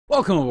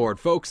Welcome aboard,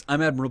 folks.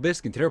 I'm Admiral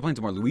Bisque, and today we're playing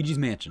some more Luigi's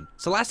Mansion.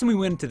 So last time we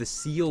went into the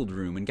sealed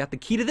room and got the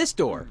key to this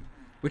door,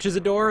 which is a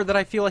door that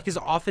I feel like is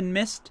often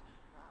missed.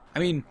 I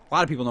mean, a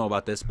lot of people know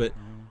about this, but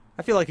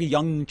I feel like a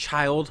young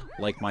child,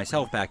 like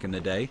myself back in the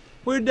day,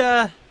 would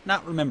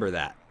not remember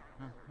that,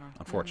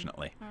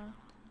 unfortunately.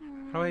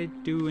 How do I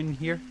do in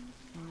here?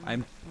 I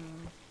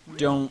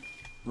don't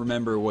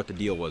remember what the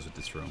deal was with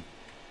this room.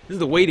 This is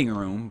the waiting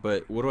room,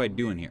 but what do I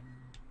do in here?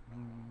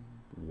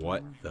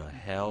 What the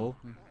hell?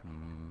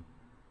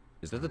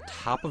 Is that the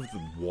top of the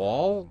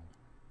wall?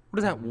 What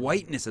is that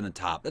whiteness in the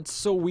top? That's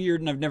so weird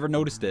and I've never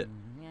noticed it.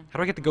 How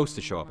do I get the ghost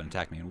to show up and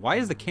attack me? And why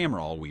is the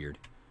camera all weird?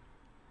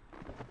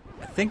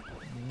 I think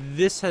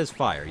this has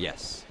fire,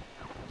 yes.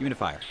 Give me the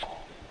fire.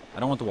 I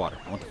don't want the water.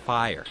 I want the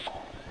fire.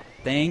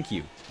 Thank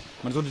you.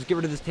 Might as well just get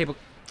rid of this table.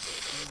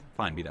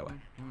 Fine, be that way.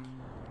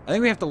 I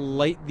think we have to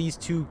light these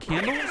two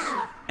candles.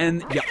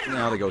 And, yeah,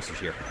 now the ghost is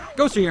here.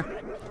 Ghosts are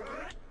here.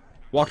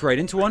 Walked right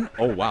into one.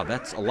 Oh wow,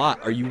 that's a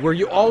lot. Were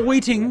you all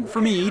waiting for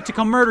me to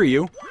come murder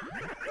you?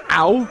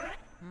 Ow.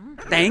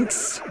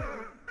 Thanks.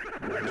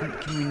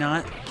 Can we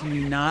not? Can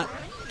we not?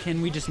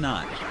 Can we just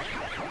not?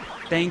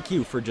 Thank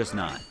you for just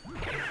not.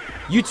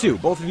 You too,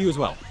 both of you as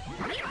well.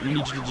 I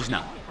need you to just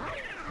not.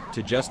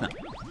 To just not.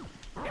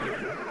 What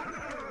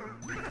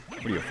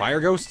are you, a fire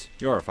ghost?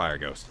 You're a fire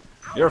ghost.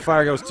 You're a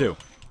fire ghost too.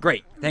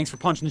 Great. Thanks for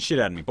punching the shit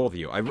out of me, both of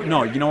you.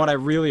 No, you know what? I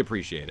really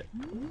appreciate it.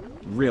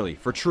 Really,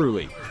 for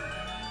truly.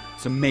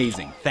 It's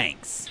amazing.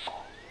 Thanks.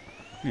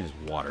 Give me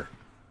this water.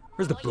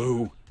 Where's the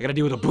boo? I gotta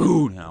deal with the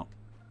boo now.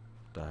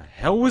 The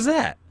hell was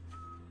that?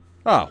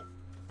 Oh.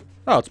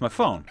 Oh, it's my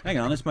phone. Hang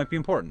on, this might be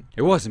important.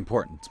 It was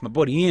important. It's my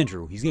buddy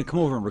Andrew. He's gonna come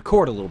over and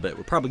record a little bit.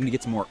 We're probably gonna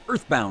get some more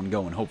Earthbound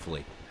going,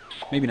 hopefully.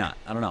 Maybe not.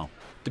 I don't know.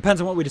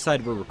 Depends on what we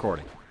decide we're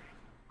recording.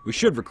 We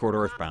should record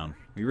Earthbound.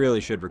 We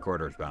really should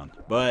record Earthbound.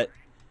 But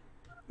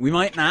we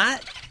might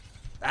not.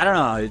 I don't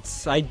know.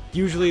 I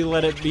usually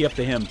let it be up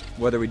to him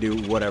whether we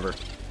do whatever.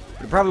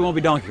 It probably won't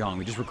be Donkey Kong.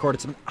 We just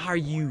recorded some... Are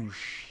you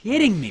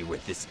shitting me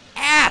with this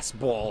ass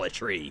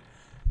ballatry?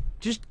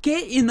 Just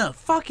get in the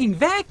fucking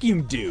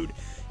vacuum, dude.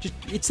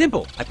 It's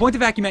simple. I point the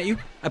vacuum at you.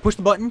 I push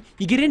the button.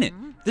 You get in it.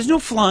 There's no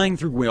flying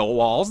through wheel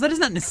walls. That is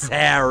not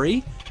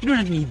necessary. You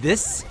don't need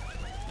this.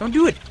 Don't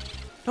do it.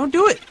 Don't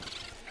do it.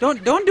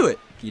 Don't do it.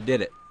 You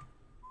did it.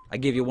 I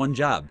gave you one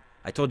job.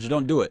 I told you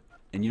don't do it.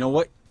 And you know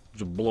what?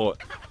 Just blow it.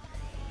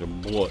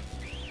 Just blow it.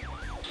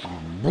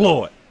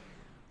 Blow it.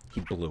 He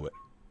blew it.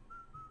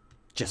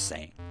 Just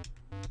saying.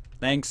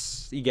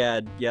 Thanks,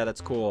 Egad. Yeah, that's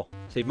cool.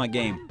 Save my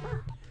game.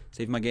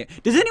 Save my game.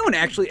 Does anyone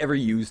actually ever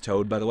use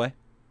Toad, by the way?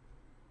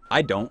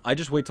 I don't. I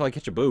just wait till I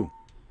catch a boo.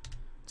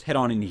 Let's head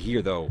on into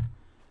here, though.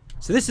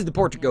 So this is the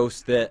portrait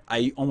ghost that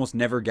I almost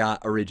never got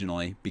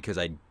originally because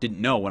I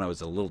didn't know when I was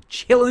a little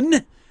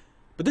chillin'.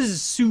 But this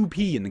is Sue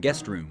P in the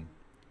guest room.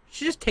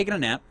 She's just taking a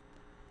nap.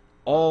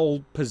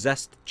 All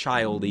possessed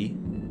childy.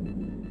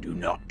 Do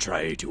not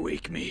try to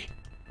wake me.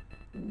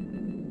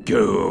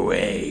 Go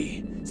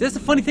away. See, that's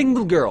the funny thing,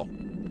 little girl.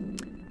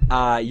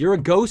 You're a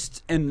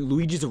ghost, and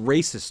Luigi's a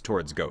racist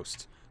towards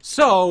ghosts.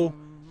 So,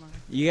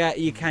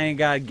 you kind of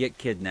gotta get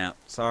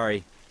kidnapped.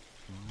 Sorry.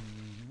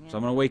 So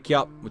I'm gonna wake you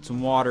up with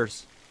some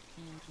waters.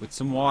 With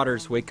some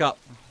waters. Wake up.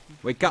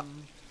 Wake up.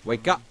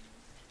 Wake up.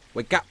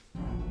 Wake up.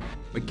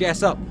 Wake your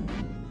ass up.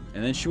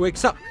 And then she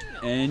wakes up,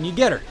 and you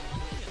get her.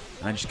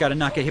 And I just gotta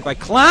not get hit by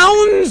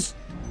clowns!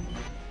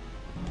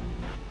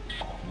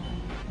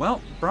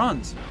 Well,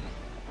 bronze.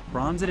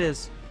 Bronze it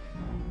is.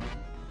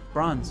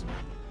 Bronze.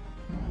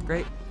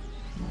 Great.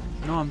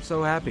 No, I'm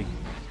so happy.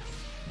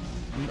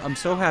 I'm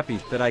so happy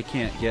that I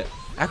can't get...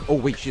 Oh,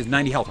 wait, she has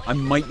 90 health. I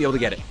might be able to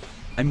get it.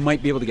 I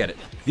might be able to get it.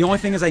 The only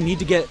thing is I need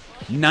to get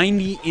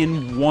 90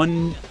 in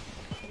one...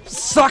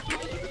 Suck!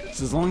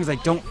 So as long as I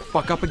don't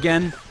fuck up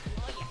again,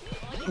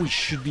 we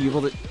should be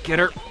able to get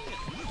her.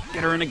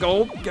 Get her in a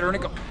gold. Get her in a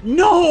gold.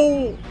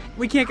 No!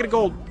 We can't get a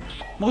gold.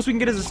 Most we can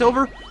get is a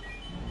silver.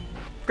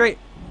 Great.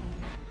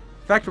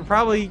 In fact, we're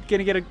probably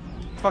gonna get a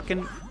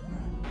fucking...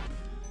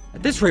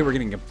 At this rate, we're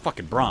gonna get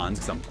fucking bronze,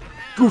 because I'm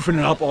goofing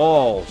it up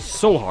all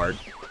so hard.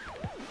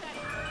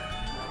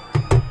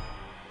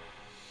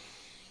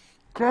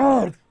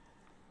 God!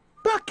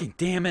 Fucking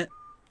damn it.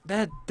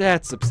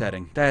 That's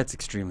upsetting. That's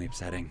extremely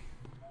upsetting.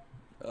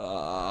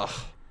 Why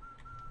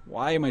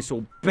am I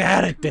so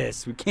bad at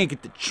this? We can't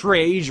get the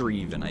treasure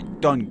even. I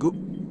done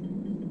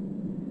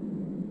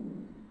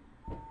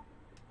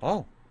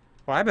Oh.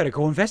 Well, I better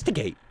go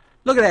investigate.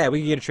 Look at that, we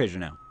can get a treasure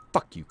now.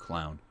 Fuck you,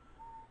 clown.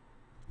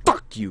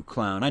 Fuck you,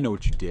 clown. I know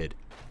what you did.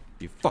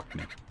 You fucked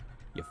me.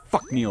 You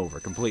fucked me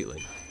over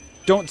completely.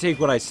 Don't take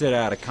what I said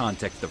out of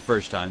context the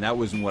first time. That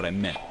wasn't what I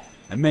meant.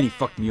 I meant he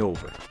fucked me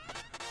over.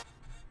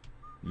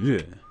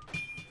 Yeah.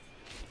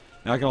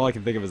 Now all I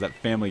can think of is that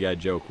Family Guy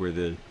joke where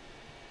they're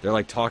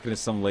like talking to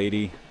some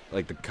lady,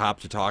 like the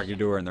cops are talking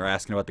to her and they're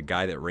asking about the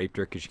guy that raped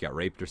her because she got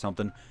raped or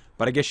something.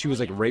 But I guess she was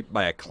like raped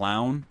by a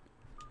clown.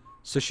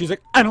 So she's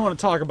like, I don't want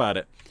to talk about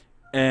it.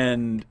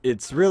 And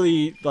it's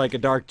really like a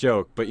dark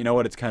joke, but you know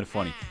what? It's kind of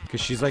funny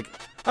because she's like,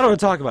 I don't want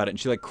to talk about it. And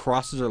she like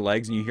crosses her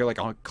legs and you hear like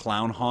a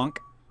clown honk.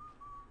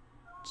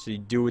 So you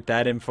do with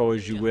that info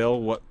as you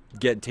will.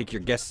 Take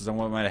your guesses on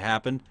what might have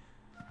happened.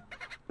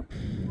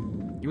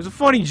 It was a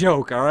funny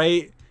joke,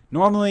 alright?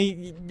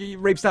 Normally,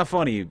 rape's not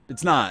funny.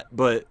 It's not,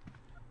 but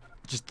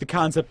just the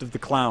concept of the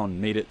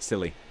clown made it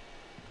silly.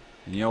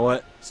 And you know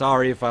what?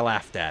 Sorry if I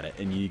laughed at it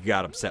and you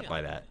got upset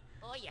by that.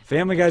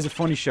 Family Guy's a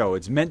funny show.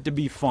 It's meant to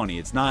be funny.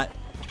 It's not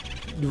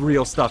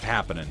real stuff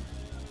happening.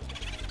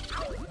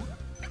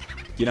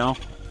 You know?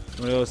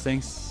 One of those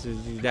things.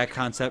 That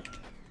concept.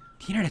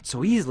 The internet's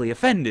so easily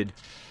offended.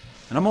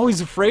 And I'm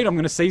always afraid I'm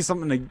going to say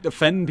something to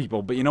offend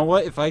people. But you know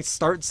what? If I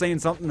start saying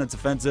something that's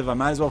offensive, I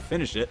might as well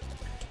finish it.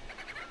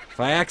 If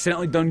I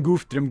accidentally done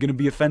goofed it, I'm going to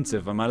be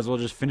offensive. I might as well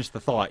just finish the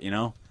thought, you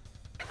know?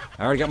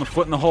 I already got my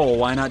foot in the hole.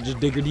 Why not just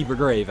dig a deeper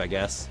grave, I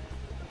guess?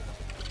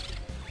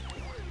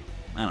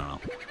 I don't know.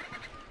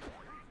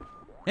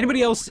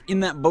 Anybody else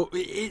in that boat?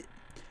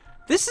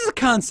 This is a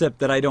concept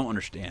that I don't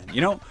understand, you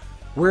know?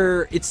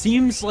 Where it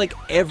seems like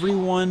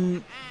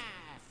everyone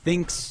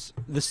thinks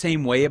the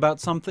same way about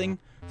something.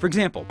 For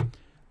example,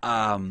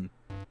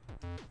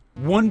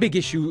 one big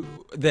issue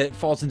that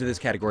falls into this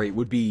category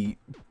would be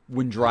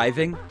when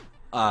driving.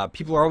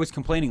 People are always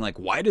complaining, like,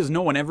 why does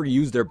no one ever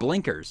use their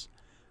blinkers?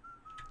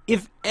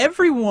 If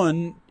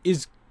everyone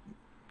is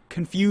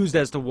confused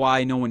as to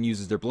why no one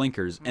uses their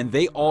blinkers, and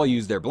they all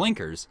use their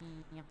blinkers,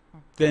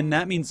 then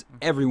that means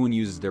everyone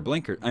uses their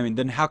blinkers. I mean,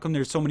 then how come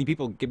there's so many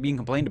people being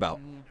complained about?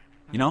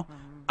 You know?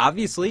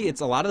 Obviously,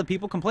 it's a lot of the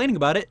people complaining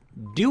about it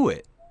do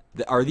it.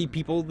 Are the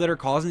people that are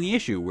causing the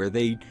issue, where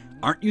they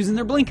aren't using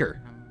their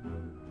blinker.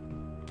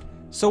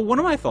 So one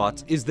of my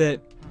thoughts is that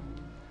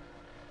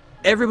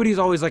everybody's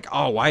always like,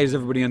 oh, why is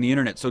everybody on the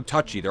internet so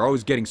touchy? They're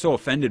always getting so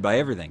offended by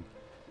everything.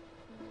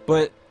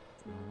 But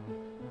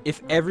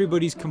if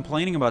everybody's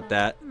complaining about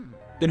that,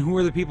 then who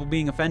are the people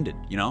being offended,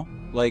 you know?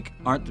 Like,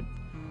 aren't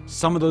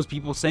some of those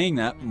people saying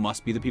that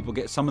must be the people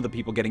some of the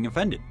people getting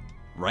offended,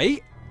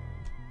 right?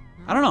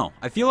 I don't know.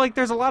 I feel like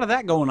there's a lot of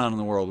that going on in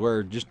the world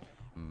where just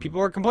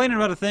people are complaining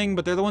about a thing,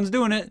 but they're the ones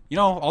doing it. You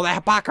know, all that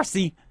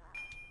hypocrisy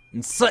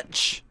and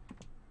such.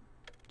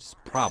 It's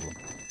a problem.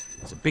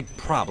 It's a big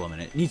problem,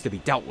 and it needs to be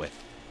dealt with.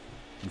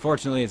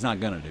 Unfortunately, it's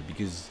not gonna do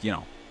because, you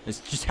know, it's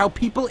just how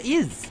people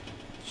is.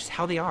 It's just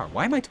how they are.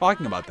 Why am I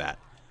talking about that?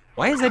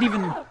 Why is that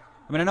even... I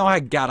mean, I know I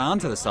got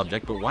onto the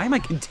subject, but why am I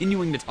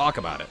continuing to talk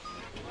about it?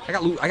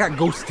 I got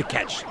ghosts to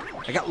catch.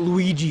 I got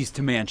Luigi's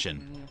to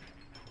mansion.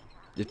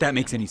 If that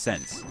makes any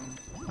sense.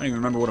 I don't even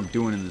remember what I'm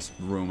doing in this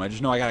room. I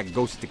just know I got a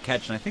ghost to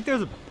catch, and I think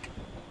there's a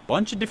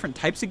bunch of different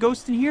types of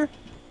ghosts in here.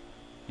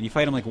 And you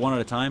fight them like one at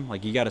a time.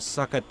 Like you gotta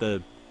suck at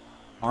the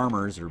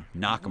armors or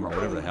knock them or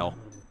whatever the hell.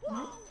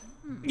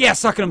 Yeah,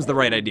 sucking them's the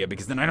right idea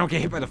because then I don't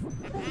get hit by the...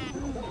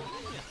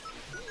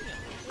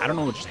 I don't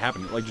know what just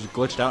happened. It like just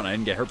glitched out and I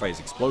didn't get hurt by his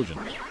explosion.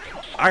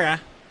 Okay.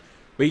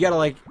 But you gotta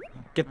like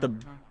get the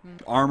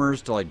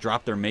armors to like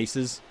drop their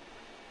maces.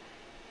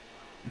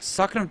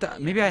 Sucking them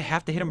down. Maybe I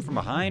have to hit him from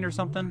behind or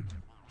something.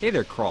 Hey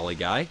there, crawly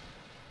guy.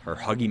 Or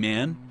huggy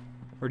man.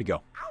 Where'd he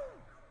go?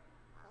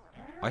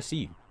 Oh, I see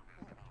you.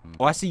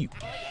 Oh, I see you.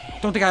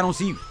 Don't think I don't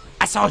see you.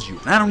 I saw you,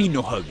 and I don't need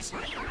no hugs.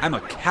 I'm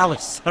a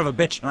callous son of a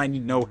bitch, and I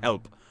need no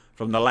help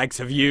from the likes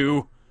of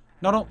you.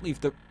 No, don't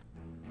leave the...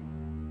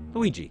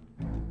 Luigi.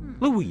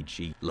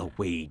 Luigi.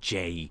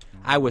 Luigi.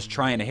 I was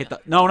trying to hit the...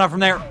 No, not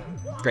from there.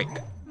 Great.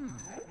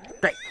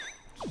 Great.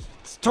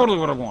 It's totally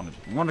what I wanted.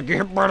 I wanted to get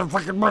hit by the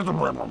fucking...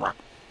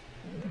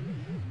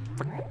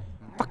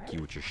 Fuck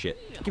you with your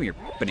shit. Give me your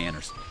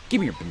bananas.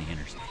 Give me your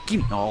bananas.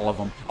 Give me all of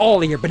them.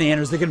 All of your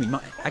bananas. They're gonna be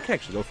mine. I could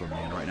actually go for a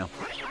banana right now.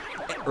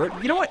 Or,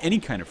 you know what? Any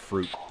kind of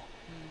fruit.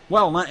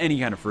 Well, not any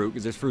kind of fruit,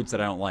 because there's fruits that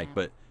I don't like,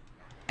 but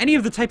any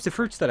of the types of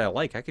fruits that I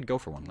like, I could go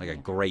for one. Like a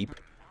grape.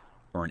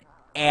 Or an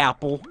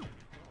apple.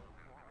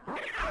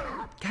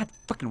 God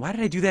fucking, why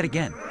did I do that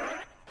again?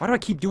 Why do I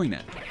keep doing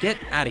that? Get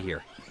out of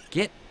here.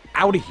 Get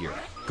out of here.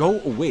 Go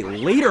away.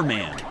 Later,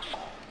 man.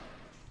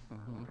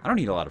 I don't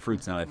eat a lot of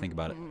fruits now that I think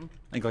about it.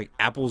 I think like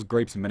apples,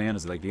 grapes, and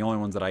bananas are like the only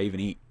ones that I even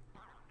eat.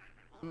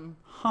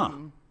 Huh.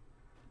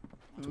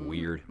 It's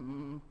weird.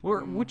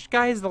 Which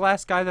guy is the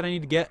last guy that I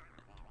need to get?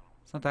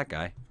 It's not that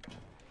guy.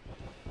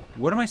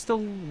 What am I still...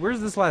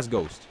 Where's this last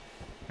ghost?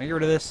 Can I get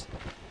rid of this?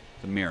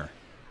 It's a mirror.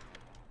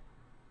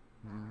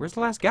 Where's the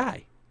last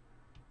guy?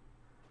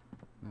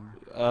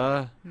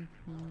 Oh,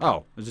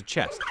 there's a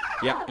chest.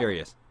 Yeah, there he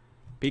is.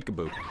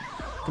 Peekaboo.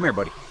 Come here,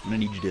 buddy. I'm gonna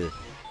need you to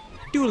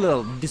do a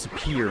little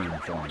disappearing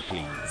for me,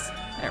 please.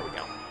 There we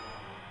go.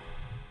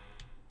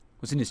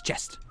 What's in his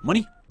chest?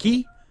 Money?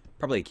 Key?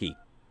 Probably a key.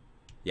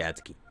 Yeah,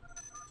 it's a key.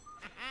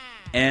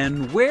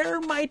 And where,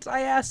 might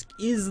I ask,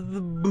 is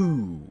the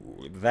boo?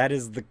 That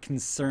is the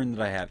concern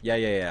that I have.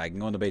 Yeah. I can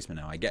go in the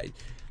basement now. I get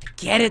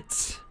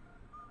it.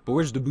 But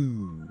where's the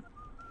boo?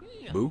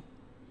 Boo?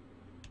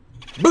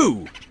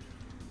 Boo!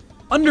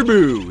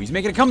 Underboo! He's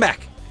making a comeback.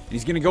 And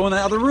he's gonna go in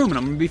that other room, and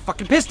I'm gonna be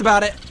fucking pissed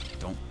about it.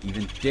 Don't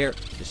even dare.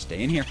 Just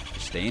stay in here.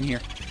 Just stay in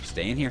here. Just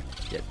stay in here.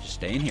 Yeah, just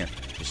stay in here.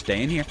 Just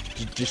stay in here.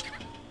 Just...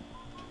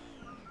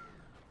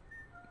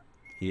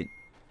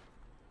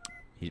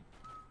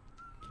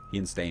 He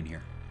didn't stay in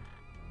here.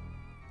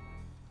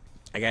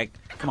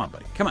 Come on,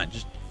 buddy. Come on,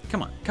 just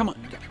come on.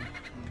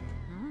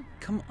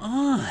 Come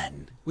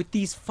on with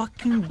these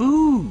fucking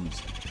boos.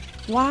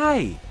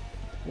 Why?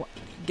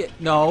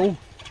 No.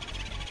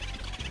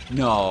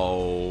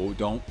 No,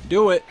 don't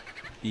do it.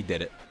 He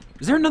did it.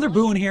 Is there another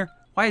boo in here?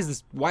 Why is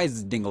this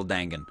dingle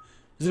dangin'?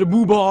 Is it a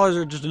boo ball or is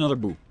it just another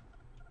boo?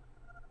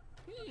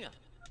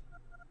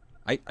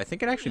 I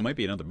think it actually might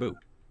be another boo.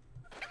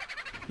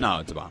 No,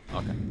 it's a bomb.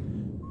 Okay.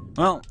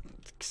 Well,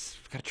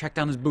 gotta track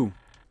down this boo.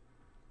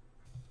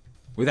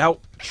 Without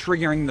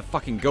triggering the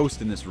fucking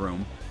ghost in this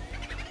room.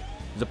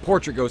 There's a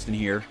portrait ghost in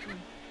here.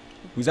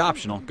 Who's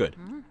optional. Good.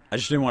 I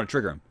just didn't want to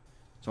trigger him.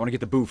 So I want to get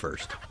the boo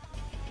first.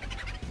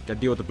 Gotta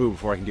deal with the boo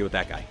before I can deal with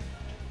that guy.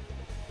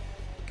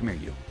 Come here,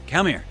 you.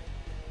 Come here.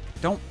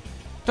 Don't.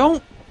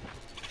 What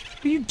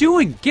are you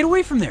doing? Get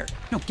away from there.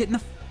 No, get in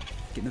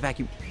the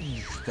vacuum.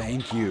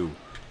 Thank you.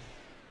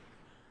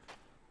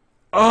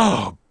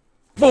 Oh,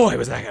 boy,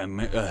 was that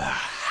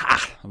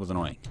that was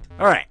annoying.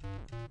 All right.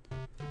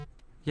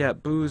 Yeah,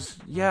 boos.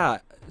 Yeah,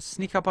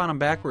 sneak up on them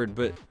backward,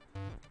 but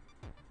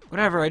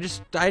whatever. I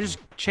just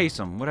chase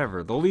them.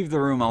 Whatever. They'll leave the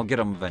room. I'll get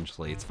them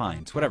eventually. It's fine.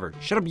 It's whatever.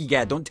 Shut up, you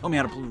gad. Don't tell me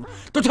how to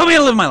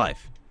live my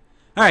life.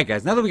 All right,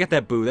 guys. Now that we got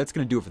that boo, that's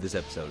gonna do it for this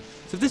episode.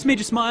 So if this made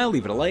you smile,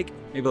 leave it a like,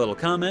 maybe a little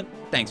comment.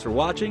 Thanks for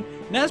watching.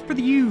 And as per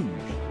the usual,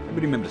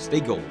 everybody remember to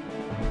stay gold.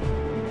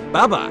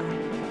 Bye bye.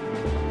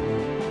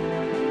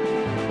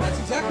 That's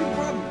exactly the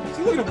problem.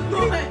 See, look at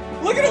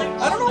him. Look at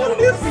him. I don't know what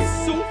it is.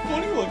 He's so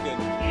funny looking.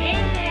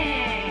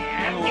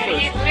 I'm gonna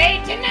get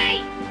laid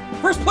tonight.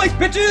 First place,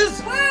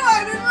 bitches! Well,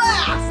 I didn't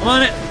last. I'm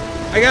on it.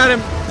 I got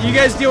him. You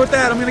guys deal with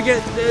that. I'm gonna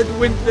get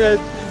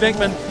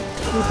Venkman.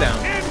 Move down.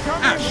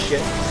 Ah,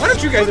 shit. Why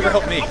don't you guys ever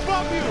help me?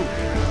 Above you.